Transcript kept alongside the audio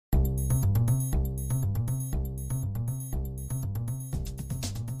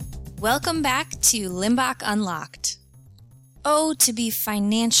Welcome back to Limbach Unlocked. Oh, to be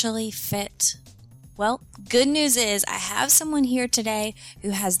financially fit. Well, good news is I have someone here today who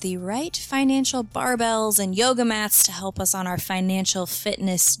has the right financial barbells and yoga mats to help us on our financial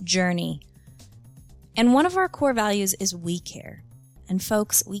fitness journey. And one of our core values is we care. And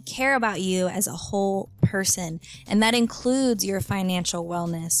folks, we care about you as a whole person, and that includes your financial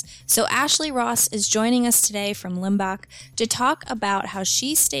wellness. So Ashley Ross is joining us today from Limbach to talk about how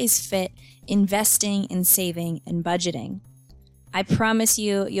she stays fit, investing and saving and budgeting. I promise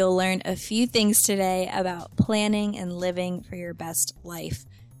you'll learn a few things today about planning and living for your best life.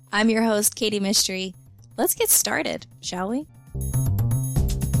 I'm your host, Katie Mystery. Let's get started, shall we?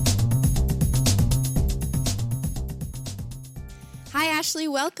 Hi, Ashley.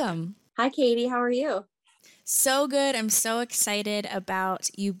 Welcome. Hi, Katie. How are you? So good. I'm so excited about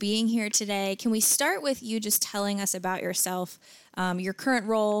you being here today. Can we start with you just telling us about yourself, your current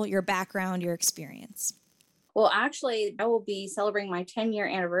role, your background, your experience? Well, actually, I will be celebrating my 10-year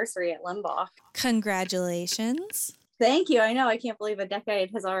anniversary at Limbach. Congratulations. Thank you. I know. I can't believe a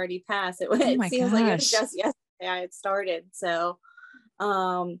decade has already passed. It seems like it was just yesterday I had started. So,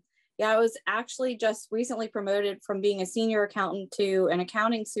 I was actually just recently promoted from being a senior accountant to an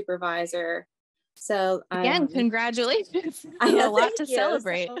accounting supervisor. So again, congratulations. I have a lot to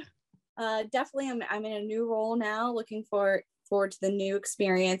celebrate. So, definitely, I'm in a new role now, looking forward to the new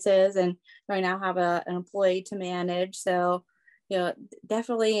experiences, and right now have an employee to manage. So,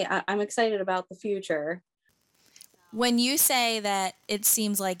 definitely, I'm excited about the future. When you say that it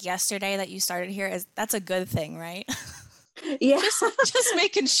seems like yesterday that you started here, that's a good thing, right? Yeah. just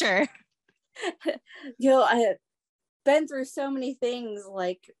making sure. I have been through so many things.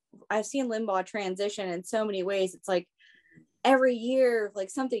 Like, I've seen Limbach transition in so many ways. It's like every year, like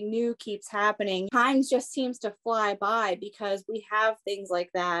something new keeps happening. Time just seems to fly by because we have things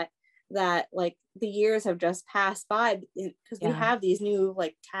like that like the years have just passed by because we have these new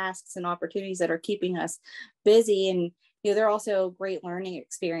like tasks and opportunities that are keeping us busy. And, they're also great learning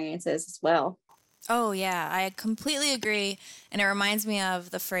experiences as well. Oh, yeah, I completely agree. And it reminds me of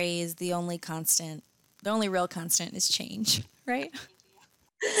the phrase, the only real constant is change, right?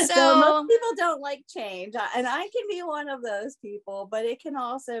 So most people don't like change, and I can be one of those people, but it can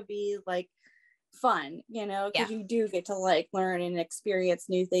also be like fun, because you do get to like learn and experience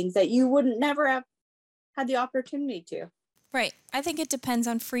new things that you wouldn't never have had the opportunity to. Right. I think it depends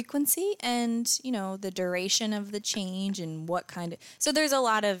on frequency and, the duration of the change and what kind of, so there's a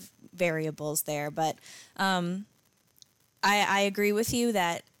lot of variables there, but I agree with you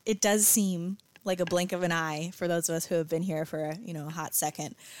that it does seem like a blink of an eye for those of us who have been here for a hot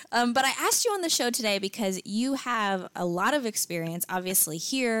second. But I asked you on the show today because you have a lot of experience, obviously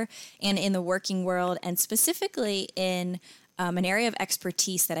here and in the working world, and specifically in an area of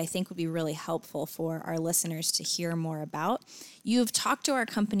expertise that I think would be really helpful for our listeners to hear more about. You've talked to our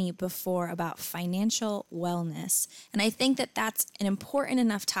company before about financial wellness, and I think that that's an important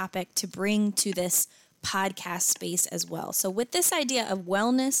enough topic to bring to this podcast space as well. So with this idea of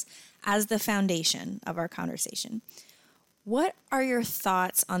wellness as the foundation of our conversation, what are your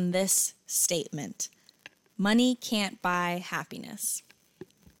thoughts on this statement? Money can't buy happiness.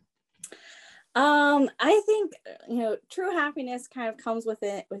 I think, true happiness kind of comes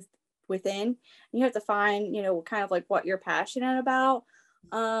within. You have to find, kind of like what you're passionate about.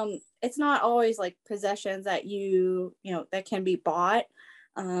 It's not always like possessions that that can be bought.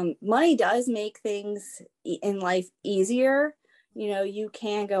 Money does make things in life easier. You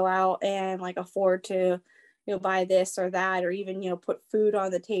can go out and like afford to, buy this or that, or even, put food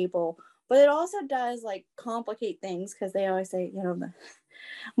on the table. But it also does like complicate things because they always say,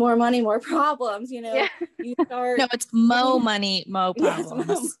 more money, more problems, You start. No, it's mo money, mo problems.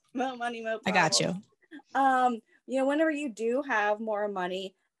 Yes, mo money, mo problems. I got you. Whenever you do have more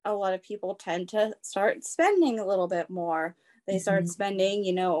money, a lot of people tend to start spending a little bit more. They start spending,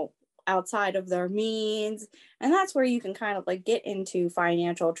 outside of their means. And that's where you can kind of like get into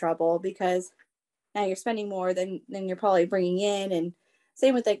financial trouble because now you're spending more than you're probably bringing in. And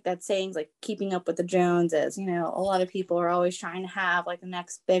same with like that sayings, like keeping up with the Joneses. A lot of people are always trying to have like the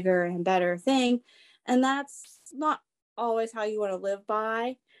next bigger and better thing. And that's not always how you want to live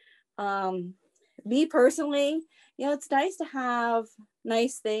by. Me personally, it's nice to have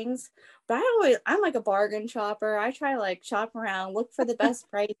nice things, but I'm like a bargain shopper. I try to like shop around, look for the best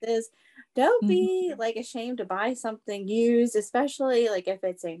prices. Don't be like ashamed to buy something used, especially like if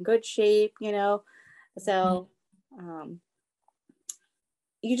it's in good shape, so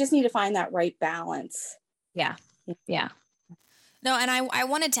you just need to find that right balance. Yeah. No, and I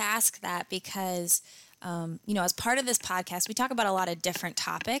wanted to ask that because as part of this podcast, we talk about a lot of different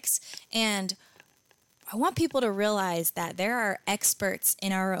topics, and I want people to realize that there are experts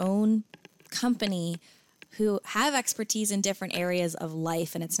in our own company who have expertise in different areas of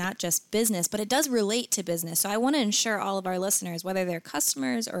life, and it's not just business, but it does relate to business. So I want to ensure all of our listeners, whether they're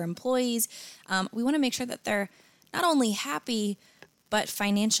customers or employees, we want to make sure that they're not only happy, but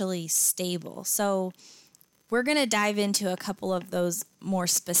financially stable. So we're going to dive into a couple of those more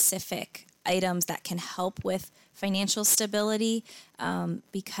specific items that can help with financial stability,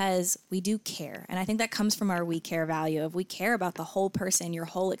 because we do care. And I think that comes from our we care value of we care about the whole person, your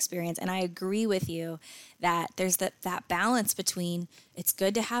whole experience. And I agree with you that there's that balance between it's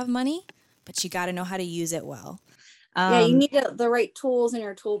good to have money, but you got to know how to use it well. You need the right tools in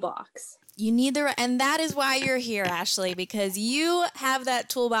your toolbox. You need and that is why you're here, Ashley, because you have that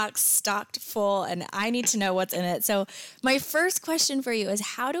toolbox stocked full and I need to know what's in it. So my first question for you is,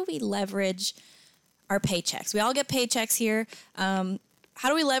 how do we leverage our paychecks? We all get paychecks here. How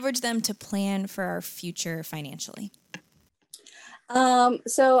do we leverage them to plan for our future financially?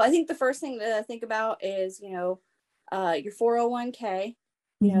 So I think the first thing to think about is, your 401k,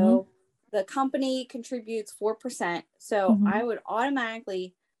 the company contributes 4%. So I would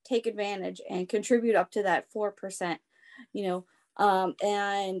automatically take advantage and contribute up to that 4%,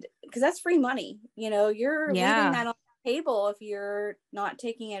 and because that's free money, you're leaving that on the table if you're not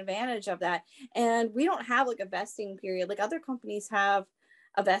taking advantage of that. And we don't have like a vesting period. Like other companies have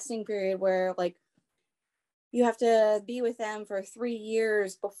a vesting period where like you have to be with them for 3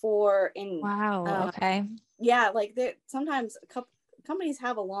 years before. And wow. Okay. Like sometimes companies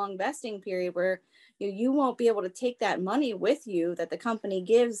have a long vesting period where you won't be able to take that money with you that the company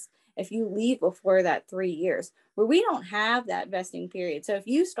gives if you leave before that 3 years, where we don't have that vesting period. So if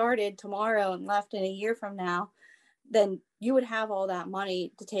you started tomorrow and left in a year from now, then you would have all that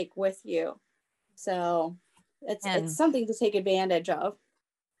money to take with you. So it's something to take advantage of.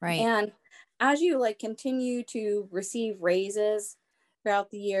 Right. And as you like continue to receive raises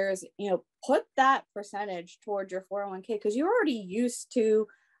throughout the years, put that percentage towards your 401k, because you're already used to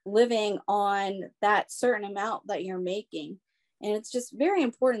living on that certain amount that you're making. And it's just very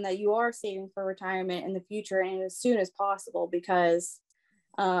important that you are saving for retirement in the future and as soon as possible, because,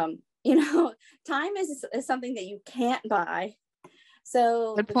 time is something that you can't buy.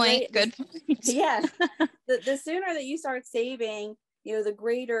 So good point. Yeah. The sooner that you start saving, the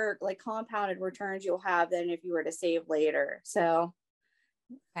greater like compounded returns you'll have than if you were to save later. So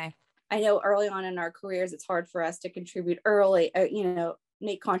okay. I know early on in our careers, it's hard for us to contribute early,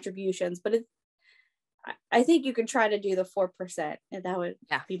 make contributions, but I think you can try to do the 4%, and that would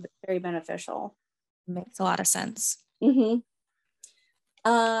be very beneficial. Makes a lot of sense. Mm-hmm.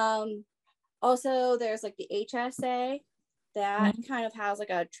 Also, there's like the HSA that kind of has like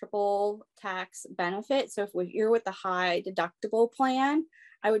a triple tax benefit. So if you're with the high deductible plan,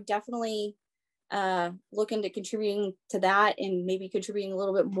 I would definitely look into contributing to that and maybe contributing a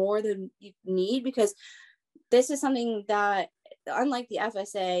little bit more than you need, because this is something that, unlike the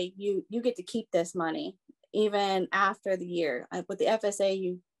FSA, you get to keep this money even after the year. With the FSA,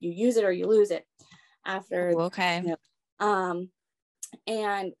 you use it or you lose it after. Ooh, okay.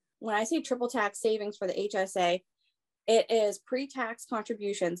 And when I say triple tax savings for the HSA, it is pre-tax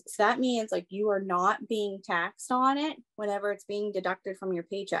contributions. So that means like you are not being taxed on it whenever it's being deducted from your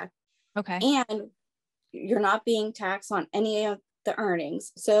paycheck. Okay. And you're not being taxed on any of the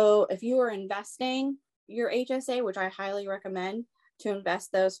earnings. So if you are investing your HSA, which I highly recommend to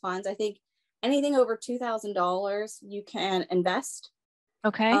invest those funds, I think anything over $2,000 you can invest.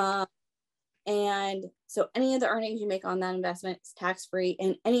 Okay. And so any of the earnings you make on that investment is tax-free,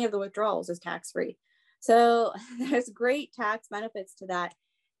 and any of the withdrawals is tax-free. So there's great tax benefits to that.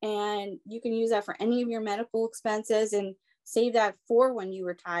 And you can use that for any of your medical expenses and save that for when you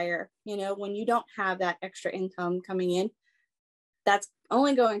retire. When you don't have that extra income coming in, that's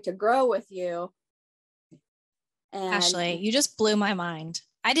only going to grow with you. And Ashley, you just blew my mind.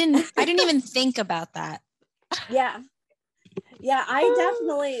 I didn't even think about that. Yeah, I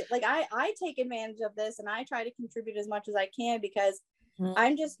definitely I take advantage of this, and I try to contribute as much as I can, because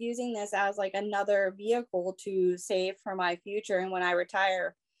I'm just using this as like another vehicle to save for my future and when I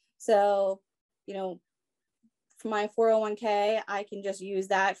retire. So, for my 401k, I can just use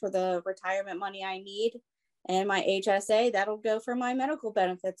that for the retirement money I need, and my HSA, that'll go for my medical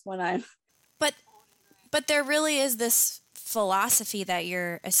benefits when I'm. But there really is this philosophy that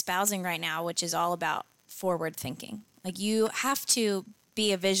you're espousing right now, which is all about forward thinking. Like, you have to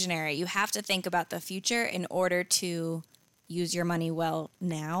be a visionary. You have to think about the future in order to use your money well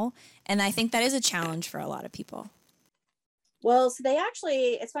now. And I think that is a challenge for a lot of people. Well, so they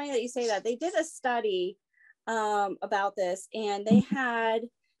actually, it's funny that you say that. They did a study about this, and they had,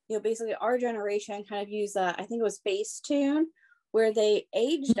 basically our generation kind of use I think it was Facetune, where they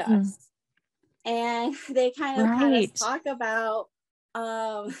aged us, and they kind of had us talk about,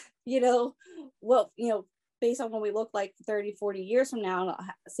 you know, what, based on what we look like 30, 40 years from now,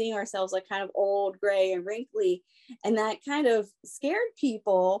 seeing ourselves like kind of old, gray, and wrinkly. And that kind of scared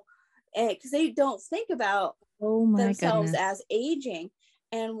people because they don't think about themselves as aging.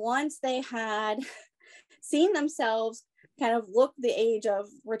 And once they had seen themselves kind of look the age of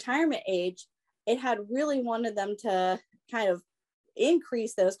retirement age, it had really wanted them to kind of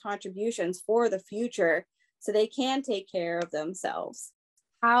increase those contributions for the future so they can take care of themselves.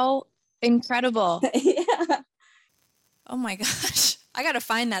 How incredible. Yeah. Oh my gosh. I got to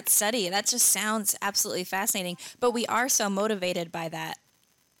find that study. That just sounds absolutely fascinating. But we are so motivated by that,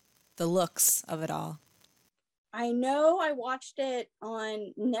 the looks of it all. I know I watched it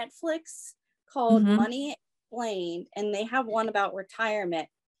on Netflix called Money Explained, and they have one about retirement,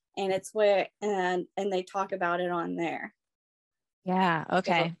 and it's where, and they talk about it on there. Yeah.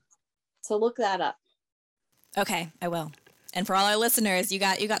 Okay. So look that up. Okay, I will. And for all our listeners, you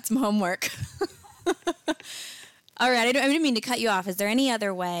got some homework. All right, I didn't mean to cut you off. Is there any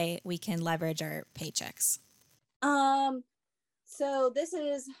other way we can leverage our paychecks? So this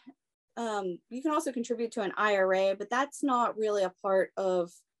is, you can also contribute to an IRA, but that's not really a part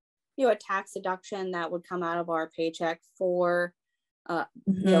of, a tax deduction that would come out of our paycheck for, from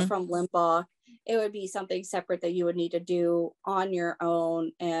Limbach. It would be something separate that you would need to do on your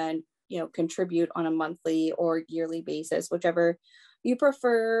own and, contribute on a monthly or yearly basis, whichever you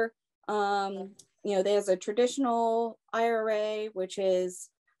prefer. There's a traditional IRA, which is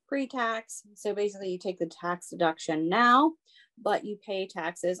pre-tax. So basically you take the tax deduction now, but you pay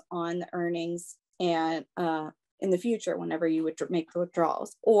taxes on the earnings and in the future whenever you would make the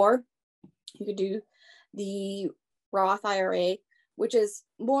withdrawals. Or you could do the Roth IRA, which is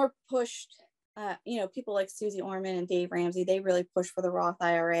more pushed. People like Susie Orman and Dave Ramsey, they really push for the Roth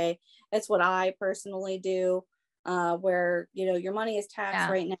IRA. It's what I personally do, where, your money is taxed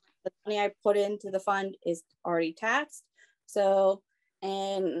right now. The money I put into the fund is already taxed. So,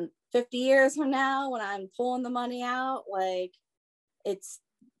 in 50 years from now, when I'm pulling the money out, like it's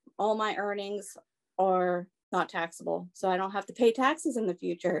all my earnings are not taxable. So I don't have to pay taxes in the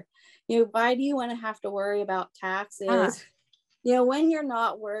future. Why do you want to have to worry about taxes? When you're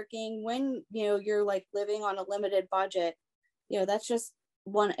not working, when, you're like living on a limited budget, that's just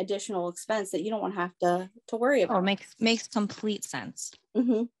one additional expense that you don't want to have to worry about. Oh, makes complete sense.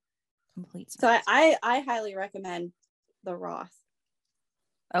 Complete sense. So I highly recommend the Roth.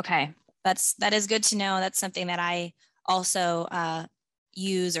 Okay. That is good to know. That's something that I also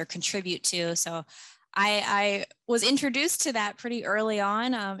use or contribute to. So I was introduced to that pretty early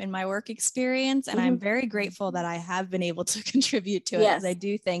on in my work experience, and I'm very grateful that I have been able to contribute to it, because I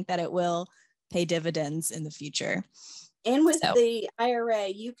do think that it will pay dividends in the future. And with the IRA,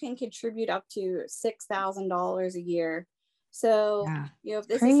 you can contribute up to $6,000 a year. So, if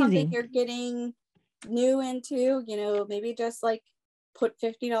this is something you're getting new into, maybe just like put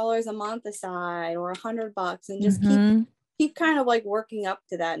 $50 a month aside or $100 and just keep kind of like working up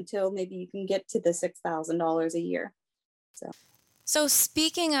to that until maybe you can get to the $6,000 a year. So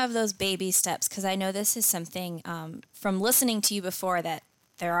speaking of those baby steps, because I know this is something from listening to you before, that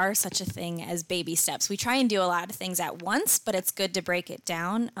there are such a thing as baby steps. We try and do a lot of things at once, but it's good to break it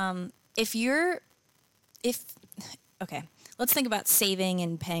down. Okay, let's think about saving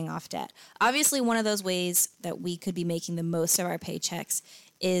and paying off debt. Obviously, one of those ways that we could be making the most of our paychecks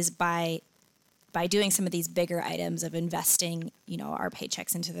is by doing some of these bigger items of investing, our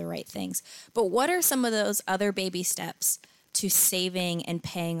paychecks into the right things. But what are some of those other baby steps to saving and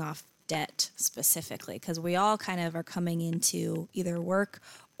paying off debt specifically? Because we all kind of are coming into either work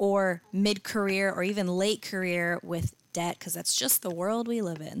or mid-career or even late career with debt, because that's just the world we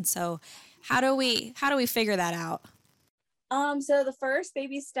live in. So how do we figure that out? So the first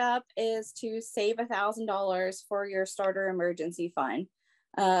baby step is to save $1,000 for your starter emergency fund.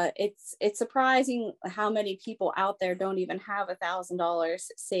 It's surprising how many people out there don't even have $1,000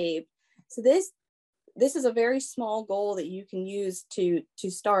 saved. So this is a very small goal that you can use to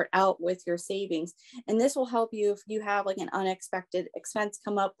start out with your savings. And this will help you if you have like an unexpected expense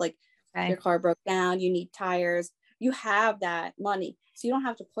come up, like your car broke down, you need tires, you have that money. So you don't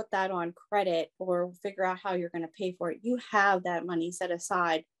have to put that on credit or figure out how you're going to pay for it. You have that money set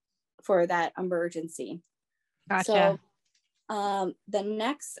aside for that emergency. Gotcha. So the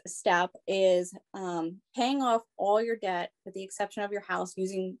next step is paying off all your debt with the exception of your house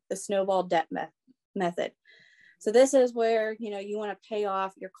using the snowball debt method. So this is where, you want to pay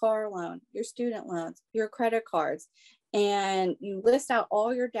off your car loan, your student loans, your credit cards, and you list out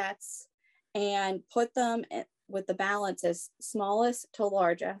all your debts and put them with the balances smallest to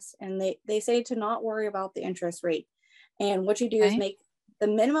largest. And they say to not worry about the interest rate. And what you do is make the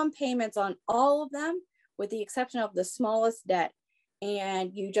minimum payments on all of them, with the exception of the smallest debt.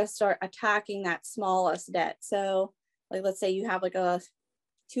 And you just start attacking that smallest debt. So like, let's say you have like a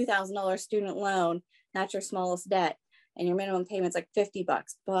 $2,000 student loan, that's your smallest debt, and your minimum payment's like $50,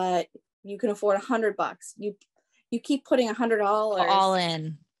 but you can afford $100. You keep putting $100 all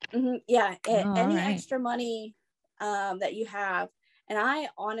in. Mm-hmm, yeah. Any extra money that you have. And I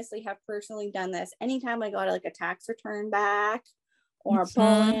honestly have personally done this. Anytime I got like a tax return back or a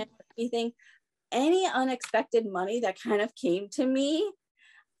bonus or anything, any unexpected money that kind of came to me,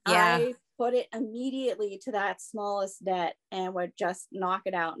 I put it immediately to that smallest debt and would just knock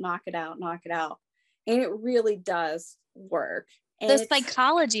it out. And it really does work. And the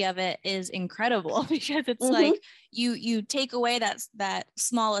psychology of it is incredible, because it's like you take away that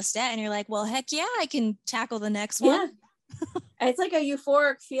smallest debt and you're like, well, heck yeah, I can tackle the next one. It's like a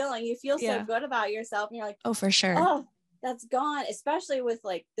euphoric feeling. You feel so good about yourself, and you're like, oh, for sure. Oh, that's gone. Especially with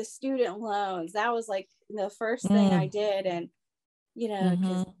like the student loans. That was like the first thing I did. And,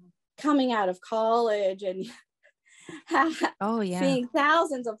 because coming out of college and being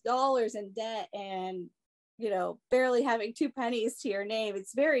thousands of dollars in debt and, barely having 2 pennies to your name,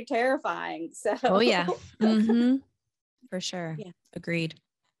 it's very terrifying. So, for sure. Yeah. Agreed.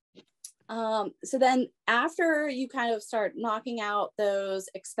 So then after you kind of start knocking out those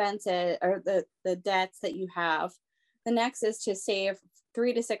expenses or the debts that you have, the next is to save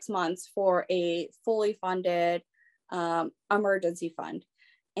 3 to 6 months for a fully funded emergency fund.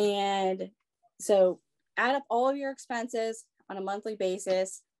 And so add up all of your expenses on a monthly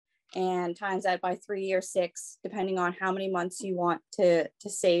basis and times that by 3 or 6, depending on how many months you want to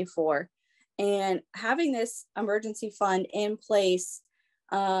save for. And having this emergency fund in place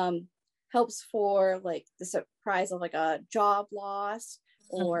helps for like the surprise of like a job loss,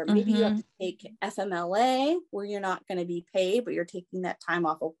 or maybe you have to take FMLA where you're not going to be paid, but you're taking that time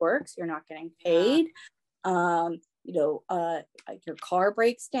off of work, so you're not getting paid. Like your car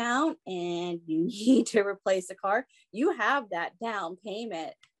breaks down and you need to replace the car. You have that down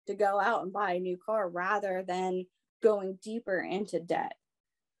payment to go out and buy a new car rather than going deeper into debt.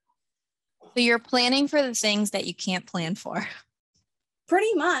 So you're planning for the things that you can't plan for.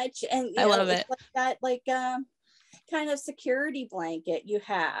 Pretty much. And I love it. Like that, kind of security blanket you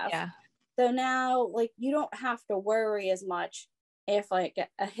have. Yeah. So now like you don't have to worry as much if like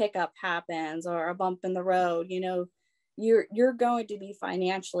a hiccup happens or a bump in the road. You're going to be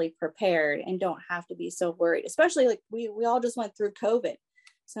financially prepared and don't have to be so worried. Especially like we all just went through COVID.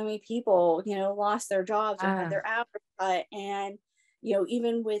 So many people, lost their jobs or had their hours cut. And,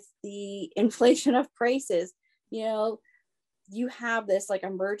 even with the inflation of prices, you have this like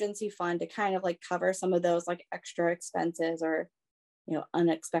emergency fund to kind of like cover some of those like extra expenses or,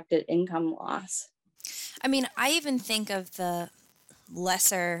 unexpected income loss. I mean, I even think of the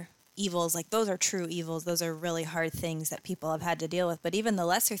lesser evils, like those are true evils. Those are really hard things that people have had to deal with. But even the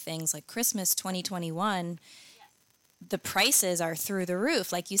lesser things like Christmas 2021, the prices are through the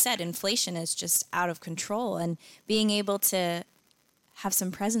roof. Like you said, inflation is just out of control, and being able to have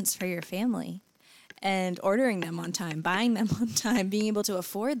some presents for your family and ordering them on time, buying them on time, being able to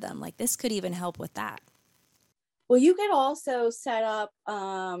afford them. Like this could even help with that. Well, you could also set up,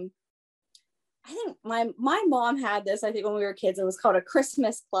 I think my mom had this, I think when we were kids, it was called a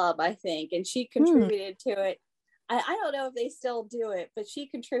Christmas club, I think. And she contributed to it. I don't know if they still do it, but she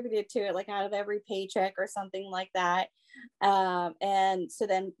contributed to it like out of every paycheck or something like that. And so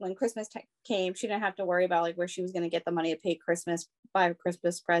then when Christmas came, she didn't have to worry about like where she was going to get the money to pay Christmas, buy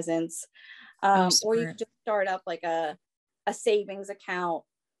Christmas presents. Or you could just start up like a savings account,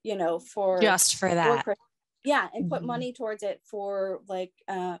 for just for that. Yeah. And put money towards it for like,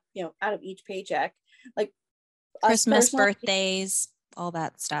 out of each paycheck, like Christmas, birthdays, all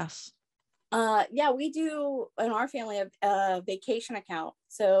that stuff. Yeah, we do in our family a vacation account.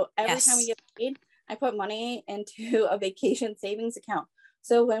 So every time we get paid, I put money into a vacation savings account.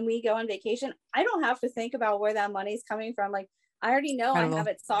 So when we go on vacation, I don't have to think about where that money is coming from. Like I already know I have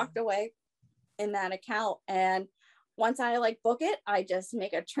it socked away in that account. And once I like book it, I just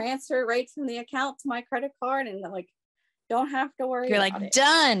make a transfer right from the account to my credit card, and like don't have to worry. You're about like it.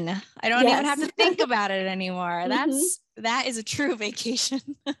 Done. I don't even have to think about it anymore. That is a true vacation.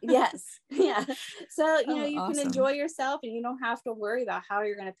 Yes. Yeah. So you awesome. can enjoy yourself, and you don't have to worry about how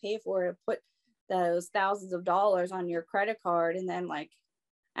you're going to pay for it. Put those thousands of dollars on your credit card, and then like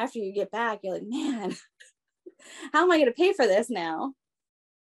after you get back, you're like, man, how am I going to pay for this now?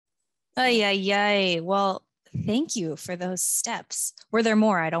 Ay, ay, ay. Well, thank you for those steps. Were there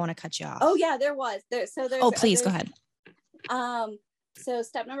more? I don't want to cut you off. Oh yeah, there was. Oh, please go ahead. So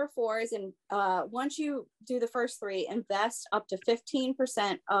step number 4 is once you do the first 3, invest up to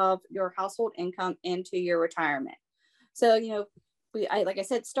 15% of your household income into your retirement. So, like I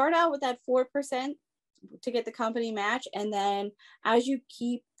said, start out with that 4% to get the company match. And then as you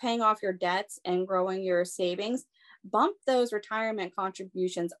keep paying off your debts and growing your savings, bump those retirement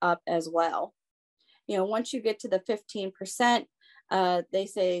contributions up as well. Once you get to the 15%, they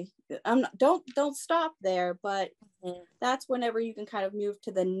say, don't stop there, but that's whenever you can kind of move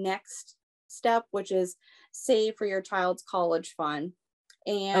to the next step, which is save for your child's college fund.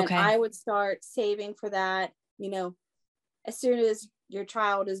 And okay. I would start saving for that, as soon as your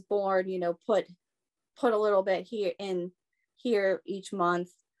child is born, put a little bit here each month.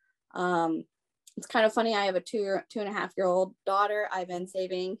 It's kind of funny. I have a 2.5-year-old daughter. I've been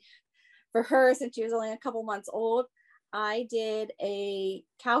saving for her since she was only a couple months old. I did a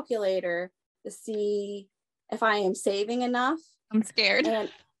calculator to see if I am saving enough. I'm scared. And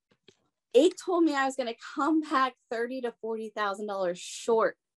it told me I was going to come back $30,000 to $40,000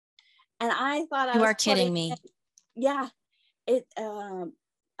 short. And I thought you are kidding me. Yeah.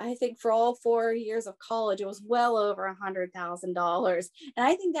 I think for all 4 years of college, it was well over $100,000. And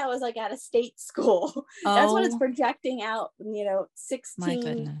I think that was like at a state school. That's what it's projecting out,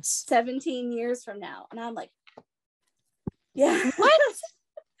 16, 17 years from now. And I'm like, yeah. What?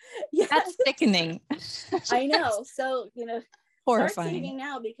 Yeah. That's sickening. I know. So, horrifying. Start saving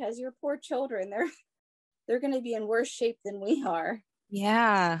now, because your poor children, they're going to be in worse shape than we are.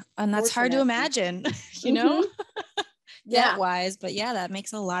 Yeah. And that's hard to imagine, Yeah. debt wise, but yeah, that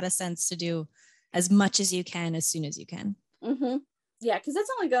makes a lot of sense to do as much as you can, as soon as you can. Mm-hmm. Yeah. Cause it's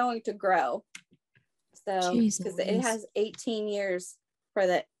only going to grow. So, because it has 18 years for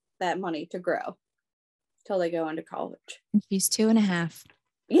that money to grow till they go into college. She's 2.5.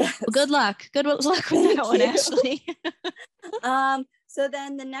 Yeah. Well, good luck. Good luck with that one, Ashley. So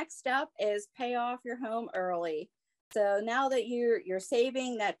then the next step is pay off your home early. So now that you're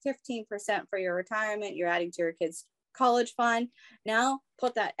saving that 15% for your retirement, you're adding to your kids' college fund. Now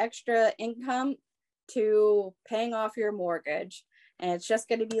put that extra income to paying off your mortgage. And it's just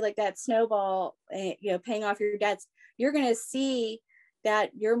going to be like that snowball, paying off your debts. You're going to see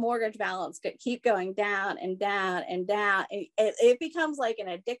that your mortgage balance keep going down and down and down. It becomes like an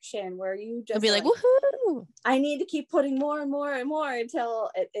addiction where you just be like, woohoo! I need to keep putting more and more and more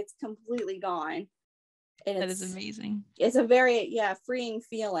until it's completely gone. And that is amazing. It's a very, freeing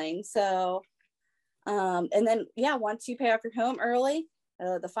feeling. So, and then, once you pay off your home early,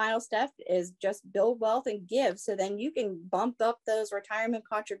 the final step is just build wealth and give. So then you can bump up those retirement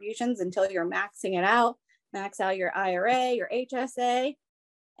contributions until you're maxing it out. Max out your IRA, your HSA,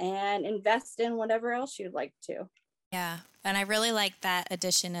 and invest in whatever else you'd like to. Yeah. And I really like that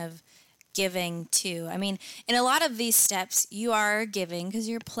addition of giving too. I mean, in a lot of these steps, you are giving because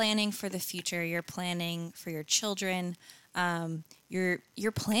you're planning for the future. You're planning for your children.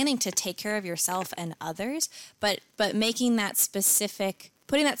 You're planning to take care of yourself and others, but making that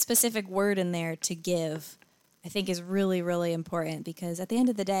putting that specific word in there to give, I think is really, really important, because at the end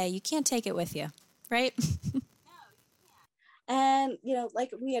of the day, you can't take it with you. Right? And,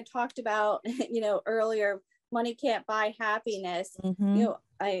 like we had talked about, earlier, money can't buy happiness. Mm-hmm.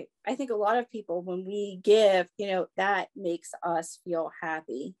 I think a lot of people, when we give, that makes us feel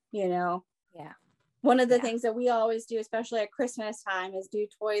happy, Yeah. One of the things that we always do, especially at Christmas time, is do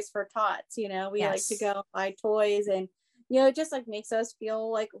toys for tots. We like to go buy toys, and, it just like makes us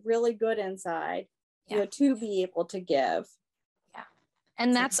feel like really good inside, to be able to give.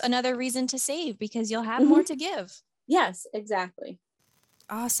 And that's another reason to save, because you'll have more to give. Yes, exactly.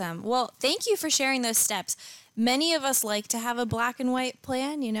 Awesome. Well, thank you for sharing those steps. Many of us like to have a black and white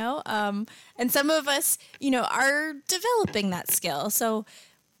plan, and some of us, are developing that skill. So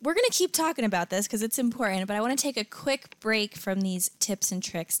we're going to keep talking about this because it's important, but I want to take a quick break from these tips and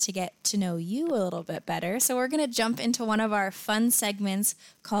tricks to get to know you a little bit better. So we're going to jump into one of our fun segments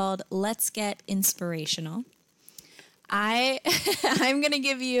called Let's Get Inspirational. I'm going to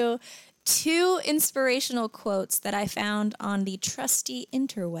give you 2 inspirational quotes that I found on the trusty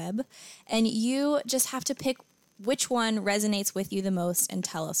interweb, and you just have to pick which one resonates with you the most and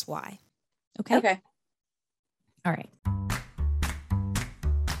tell us why. Okay? Okay. All right.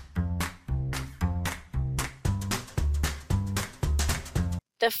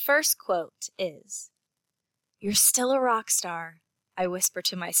 The first quote is, "You're still a rock star," I whisper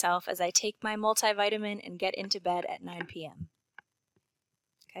to myself as I take my multivitamin and get into bed at 9 p.m.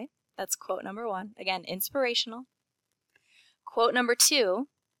 Okay, That's quote number 1. Again, inspirational. Quote number 2,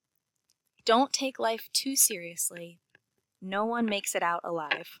 don't take life too seriously. No one makes it out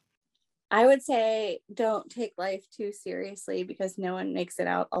alive. I would say don't take life too seriously because no one makes it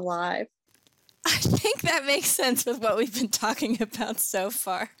out alive. I think that makes sense with what we've been talking about so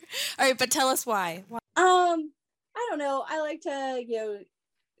far. All right, but tell us why. I don't know. I like to,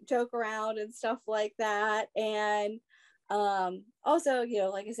 joke around and stuff like that. And also,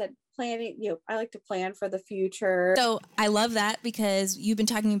 like I said, planning, I like to plan for the future. So I love that because you've been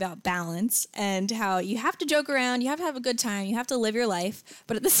talking about balance and how you have to joke around, you have to have a good time, you have to live your life,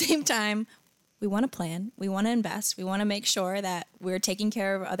 but at the same time, we want to plan, we want to invest, we want to make sure that we're taking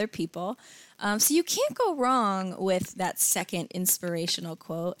care of other people. So you can't go wrong with that second inspirational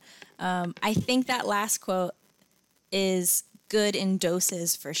quote. I think that last quote is good in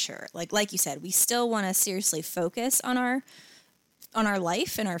doses for sure. Like you said, we still want to seriously focus on our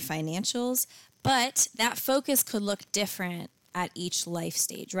life and our financials, but that focus could look different at each life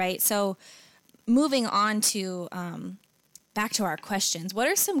stage, right? So moving on to back to our questions, what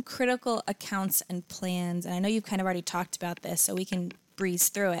are some critical accounts and plans? And I know you've kind of already talked about this, so we can breeze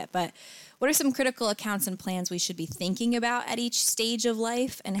through it, but what are some critical accounts and plans we should be thinking about at each stage of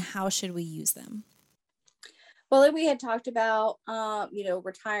life, and how should we use them? Well, like we had talked about,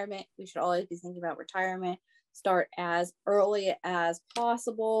 retirement. We should always be thinking about retirement. Start as early as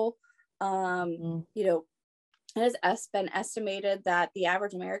possible. It has been estimated that the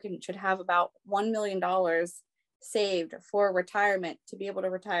average American should have about $1 million saved for retirement to be able to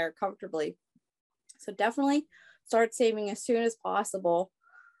retire comfortably. So definitely start saving as soon as possible.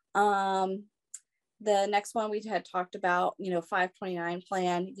 The next one we had talked about, 529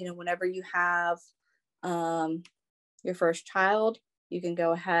 plan, whenever you have your first child, you can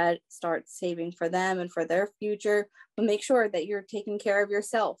go ahead, start saving for them and for their future, but make sure that you're taking care of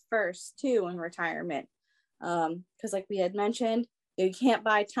yourself first too in retirement. Because like we had mentioned, you can't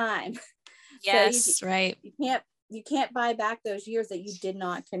buy time. Yes, so right. You can't buy back those years that you did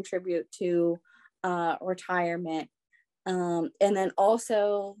not contribute to retirement. And then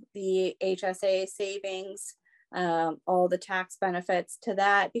also the HSA savings, all the tax benefits to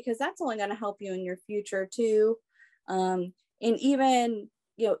that, because that's only going to help you in your future too. And even,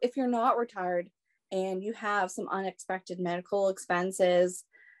 if you're not retired and you have some unexpected medical expenses,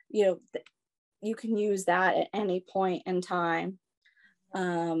 you can use that at any point in time.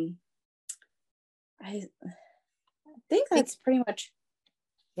 I think that's pretty much.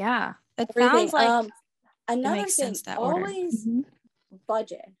 Yeah. It everything. sounds like another makes thing, sense, that always order.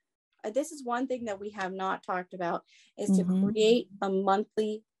 budget. This is one thing that we have not talked about, is to create a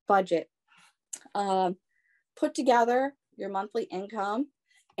monthly budget. Put together your monthly income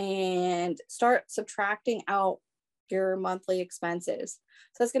and start subtracting out your monthly expenses.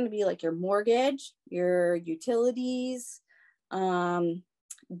 So that's going to be like your mortgage, your utilities,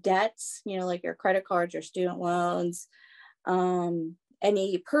 debts, like your credit cards, your student loans,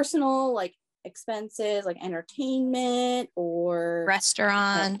 any personal like expenses like entertainment or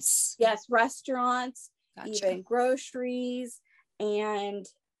restaurants. Yes, restaurants. Gotcha. Even groceries. And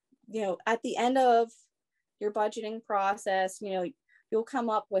at the end of your budgeting process, you'll come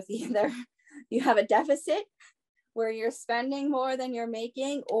up with either you have a deficit where you're spending more than you're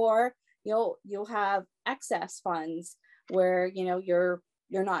making, or you'll have excess funds where you're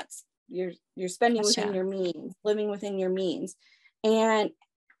spending within your means, living within your means. And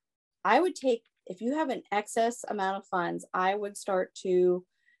I would take, if you have an excess amount of funds, I would start to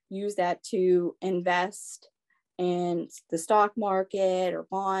use that to invest in the stock market or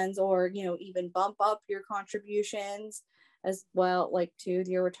bonds, or even bump up your contributions as well, like to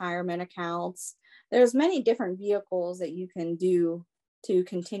your retirement accounts. There's many different vehicles that you can do to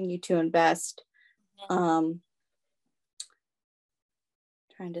continue to invest. And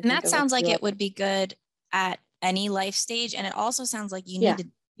that sounds like it would be good at any life stage, and it also sounds like you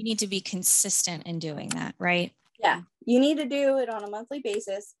need to be consistent in doing that, right? Yeah, you need to do it on a monthly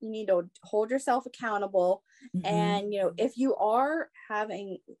basis. You need to hold yourself accountable. And if you are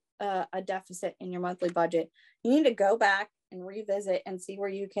having a deficit in your monthly budget, you need to go back and revisit and see where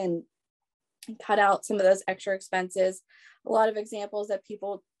you can cut out some of those extra expenses. A lot of examples that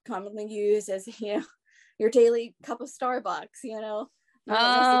people commonly use is your daily cup of Starbucks.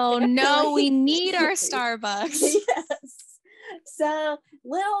 Oh no, we need our Starbucks. Yes. So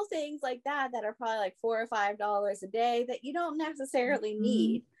little things like that are probably like $4 or $5 a day that you don't necessarily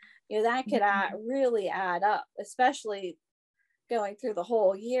need, that could really add up, especially going through the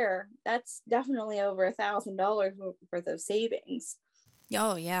whole year. That's definitely over $1,000 worth of savings.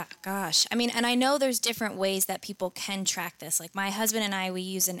 Oh, yeah. Gosh. I mean, and I know there's different ways that people can track this. Like my husband and I, we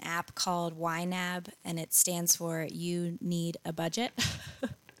use an app called YNAB, and it stands for You Need a Budget.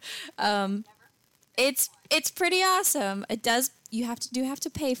 It's pretty awesome. It does, you have to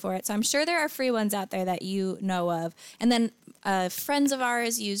pay for it. So I'm sure there are free ones out there that you know of. And then friends of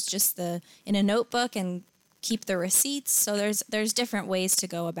ours use just in a notebook and keep the receipts. So there's different ways to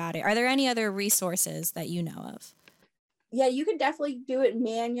go about it. Are there any other resources that you know of? Yeah, you can definitely do it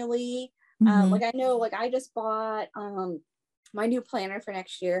manually. Mm-hmm. Like I know, like I just bought my new planner for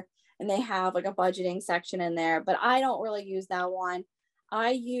next year, and they have like a budgeting section in there, but I don't really use that one.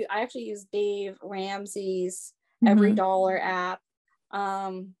 I actually use Dave Ramsey's Every Mm-hmm. Dollar app.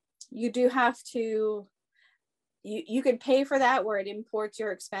 You do have to you could pay for that where it imports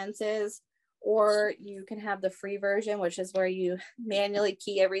your expenses, or you can have the free version, which is where you manually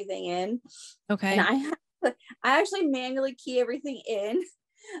key everything in. And Okay. I actually manually key everything in.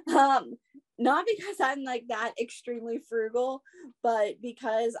 Um, Not because I'm like that extremely frugal, but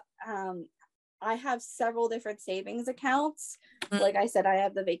because I have several different savings accounts. Like I said, I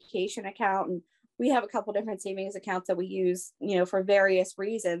have the vacation account, and we have a couple different savings accounts that we use, for various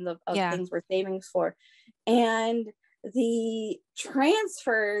reasons of Yeah. things we're savings for. And the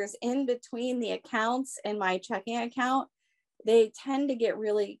transfers in between the accounts and my checking account, they tend to get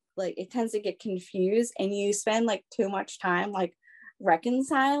really like it tends to get confused, and you spend like too much time like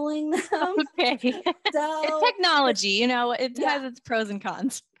reconciling them. Okay. It's So technology, it yeah, has its pros and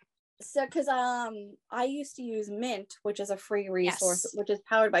cons. so because I used to use Mint, which is a free resource, Yes. which is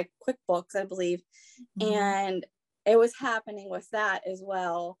powered by QuickBooks, I believe, Hmm. and it was happening with that as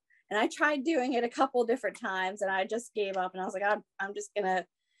well. And I tried doing it a couple different times, and I just gave up, and I was like, I'm just gonna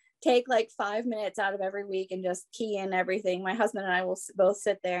take like 5 minutes out of every week and just key in everything. My husband and I will both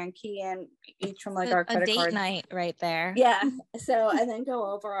sit there and key in each from like our A credit date card. night right there. Yeah. So, and then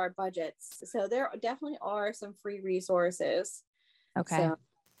go over our budgets. So there definitely are some free resources. Okay. So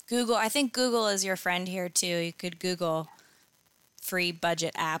Google, I think Google is your friend here too. You could Google free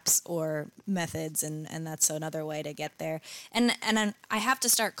budget apps or methods, and that's another way to get there. And I have to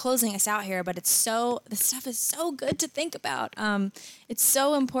start closing us out here, but this stuff is so good to think about. It's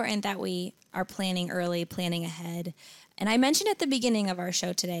so important that we are planning early, planning ahead. And I mentioned at the beginning of our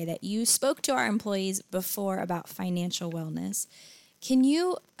show today that you spoke to our employees before about financial wellness. Can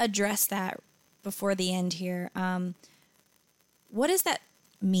you address that before the end here? What does that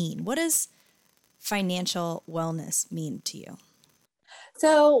mean? What does financial wellness mean to you?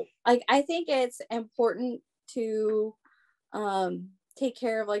 so like I think it's important to take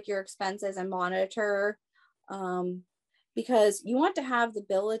care of like your expenses and monitor, um because you want to have the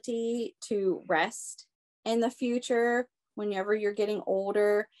ability to rest in the future whenever you're getting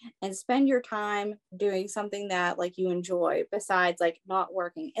older, and spend your time doing something that like you enjoy besides like not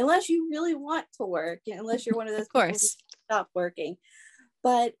working, unless you really want to work, unless you're one of Of those people who course. stop working.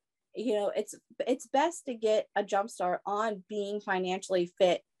 But it's best to get a jump start on being financially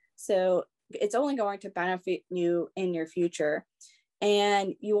fit, so it's only going to benefit you in your future,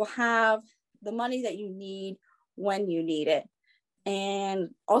 and you will have the money that you need when you need it. And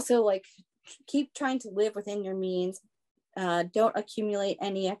also like keep trying to live within your means. Don't accumulate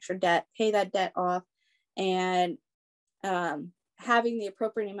any extra debt, pay that debt off, and having the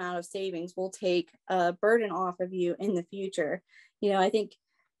appropriate amount of savings will take a burden off of you in the future. I think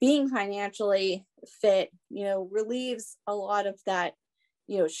being financially fit, relieves a lot of that,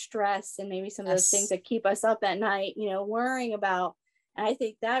 stress, and maybe some of those things Yes. that keep us up at night, worrying about. And I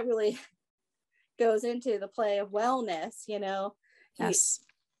think that really goes into the play of wellness, you, Yes.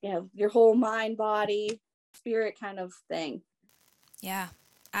 your whole mind, body, spirit kind of thing. Yeah,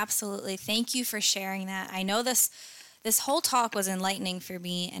 absolutely. Thank you for sharing that. I know this whole talk was enlightening for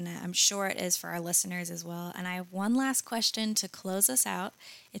me, and I'm sure it is for our listeners as well. And I have one last question to close us out.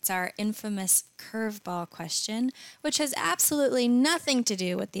 It's our infamous curveball question, which has absolutely nothing to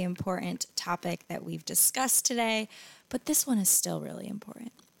do with the important topic that we've discussed today, but this one is still really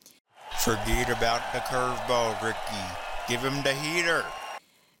important. Forget about the curveball, Ricky. Give him the heater.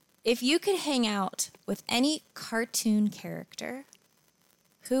 If you could hang out with any cartoon character,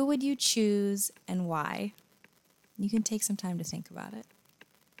 who would you choose and why? You can take some time to think about it.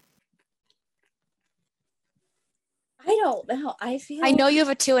 I don't know. I I feel know you have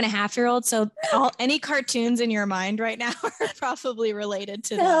a 2.5-year-old, so any cartoons in your mind right now are probably related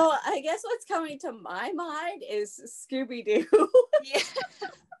to that. so. I guess what's coming to my mind is Scooby Doo. Yeah.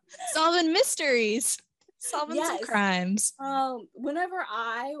 Solving mysteries, solving some Yes. crimes. Whenever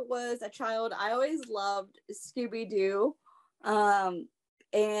I was a child, I always loved Scooby Doo.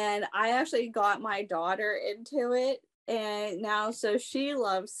 And I actually got my daughter into it and now so she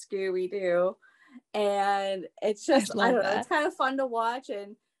loves Scooby-Doo. And it's just, I don't know, it's kind of fun to watch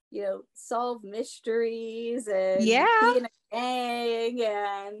and, solve mysteries and be in a gang.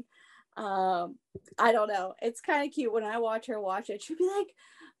 And I don't know, it's kind of cute when I watch her watch it. She'll be like,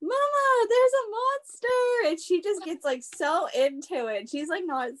 Mama, there's a monster. And she just gets like so into it. She's like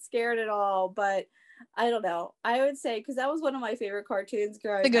not scared at all. But I don't know, I would say, because that was one of my favorite cartoons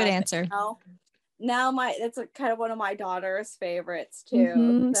growing up. A good answer. Now that's kind of one of my daughter's favorites too.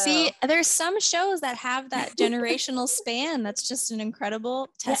 Mm-hmm. So. See, there's some shows that have that generational span. That's just an incredible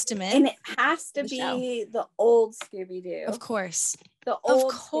testament. And it has to be the old Scooby-Doo. Of course. The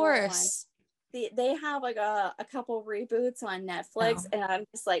old, of course. They have like a couple reboots on Netflix, and I'm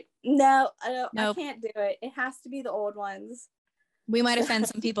just like, no, I can't do it. It has to be the old ones. We might offend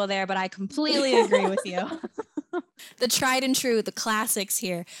some people there, but I completely agree with you. The tried and true, the classics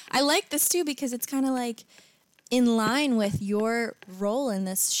here. I like this too because it's kind of like in line with your role in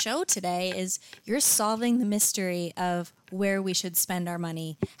this show today is you're solving the mystery of where we should spend our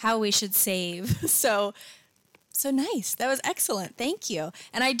money, how we should save. So nice. That was excellent. Thank you.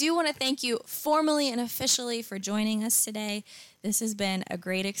 And I do want to thank you formally and officially for joining us today. This has been a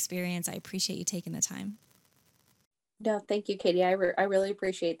great experience. I appreciate you taking the time. No, thank you, Katie. I really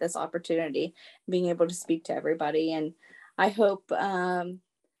appreciate this opportunity, being able to speak to everybody. And I hope,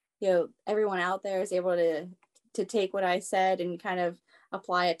 everyone out there is able to take what I said and kind of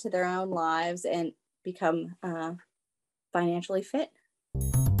apply it to their own lives and become financially fit.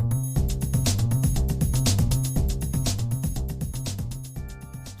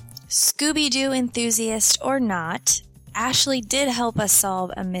 Scooby-Doo enthusiast or not, Ashley did help us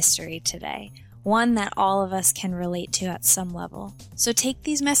solve a mystery today. One that all of us can relate to at some level. So take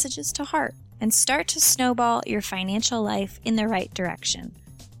these messages to heart and start to snowball your financial life in the right direction,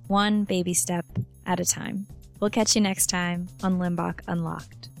 one baby step at a time. We'll catch you next time on Limbach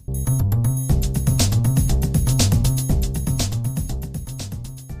Unlocked.